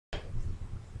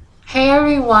Hey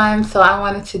everyone, so I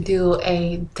wanted to do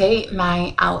a date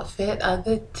night outfit of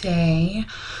the day.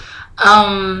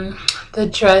 Um, the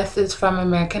dress is from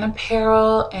American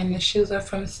Apparel and the shoes are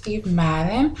from Steve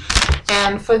Madden.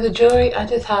 And for the jewelry, I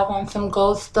just have on some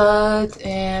gold studs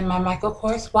and my Michael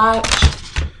Kors watch.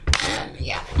 And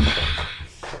yeah.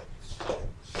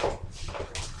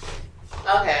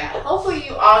 Okay, hopefully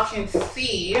you all can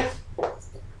see.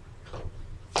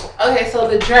 Okay, so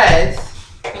the dress.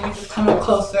 Let me just come up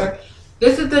closer.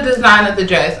 This is the design of the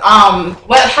dress.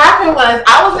 What happened was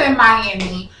I was in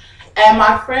Miami and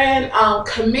my friend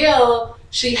Camille,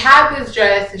 she had this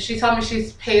dress and she told me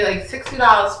she's paid like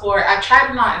 $60 for it. I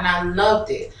tried it on and I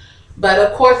loved it. But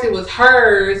of course it was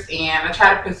hers and I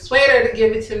tried to persuade her to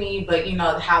give it to me, but you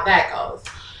know how that goes.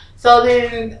 So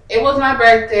then it was my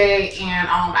birthday and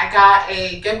I got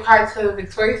a gift card to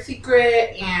Victoria's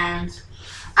Secret and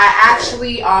I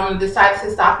actually decided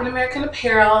to stop in American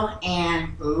Apparel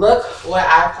and look what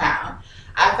I found.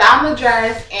 I found the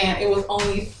dress and it was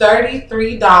only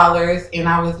 $33 and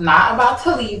I was not about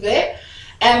to leave it.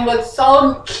 And what's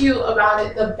so cute about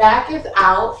it, the back is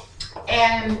out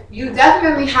and you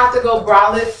definitely have to go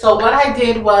braless. So what I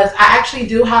did was I actually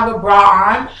do have a bra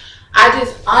on. I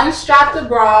just unstrapped the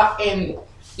bra and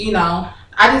you know,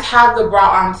 I just have the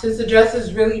bra on. Since the dress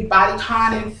is really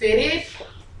bodycon and fitted,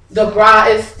 the bra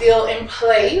is still in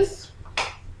place.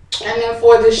 And then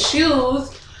for the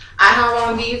shoes, I have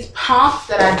on these pumps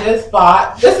that I just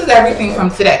bought. This is everything from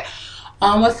today.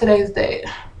 What's today's date?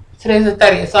 Today's the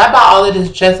 30th. So I bought all of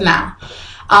this just now.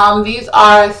 These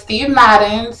are Steve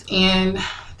Madden's and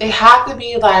they have to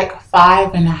be like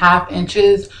 5.5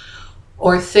 inches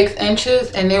or 6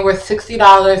 inches and they were $60.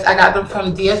 I got them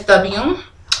from DSW.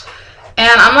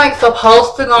 And I'm like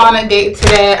supposed to go on a date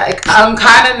today. Like I'm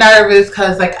kind of nervous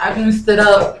because like I've been stood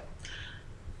up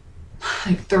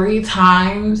like 3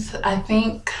 times I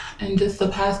think in just the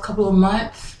past couple of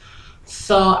months.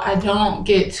 So I don't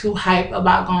get too hype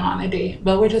about going on a date.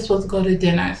 But we're just supposed to go to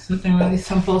dinner, something really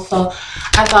simple. So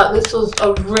I thought this was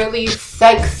a really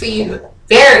sexy,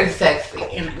 very sexy.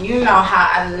 And you know how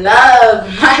I love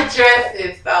my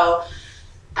dresses. So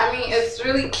I mean it's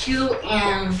really cute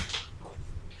and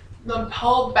the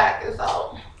whole back is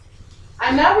out. I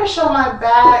never show my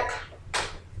back,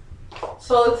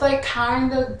 so it's like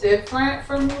kind of different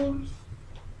for me.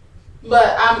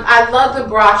 But I love the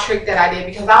bra trick that I did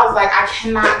because I was like, I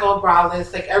cannot go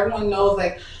braless. Like everyone knows,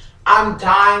 like I'm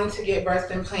dying to get breast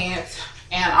implants,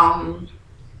 and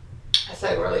it's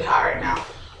like really hot right now.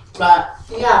 But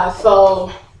yeah,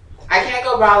 so I can't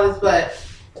go braless, but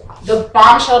the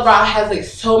bombshell bra has like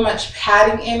so much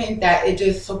padding in it that it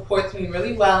just supports me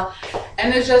really well,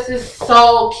 and it just is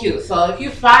so cute. So if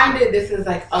you find it, this is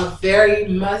like a very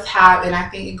must-have, and I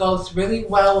think it goes really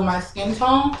well with my skin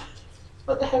tone.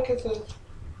 What the heck is this?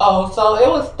 Oh, so it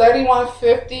was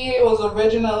 $31.50. It was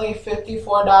originally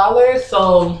 $54,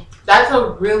 so that's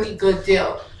a really good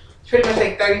deal. It's pretty much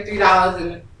like $33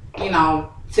 and you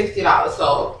know $60,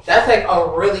 so that's like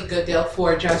a really good deal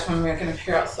for a dress from American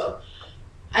Apparel. So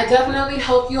I definitely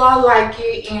hope you all like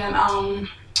it, and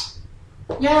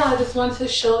yeah, I just wanted to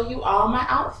show you all my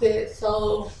outfits.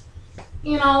 So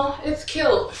you know, it's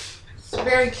cute. It's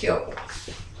very cute.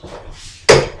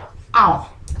 Ow.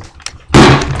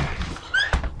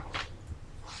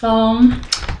 So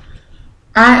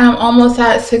I am almost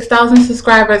at 6,000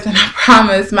 subscribers, and I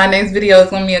promise my next video is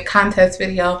gonna be a contest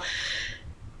video.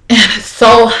 And it's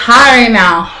so high right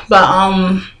now, but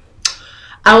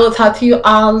I will talk to you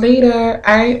all later.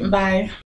 All right, bye.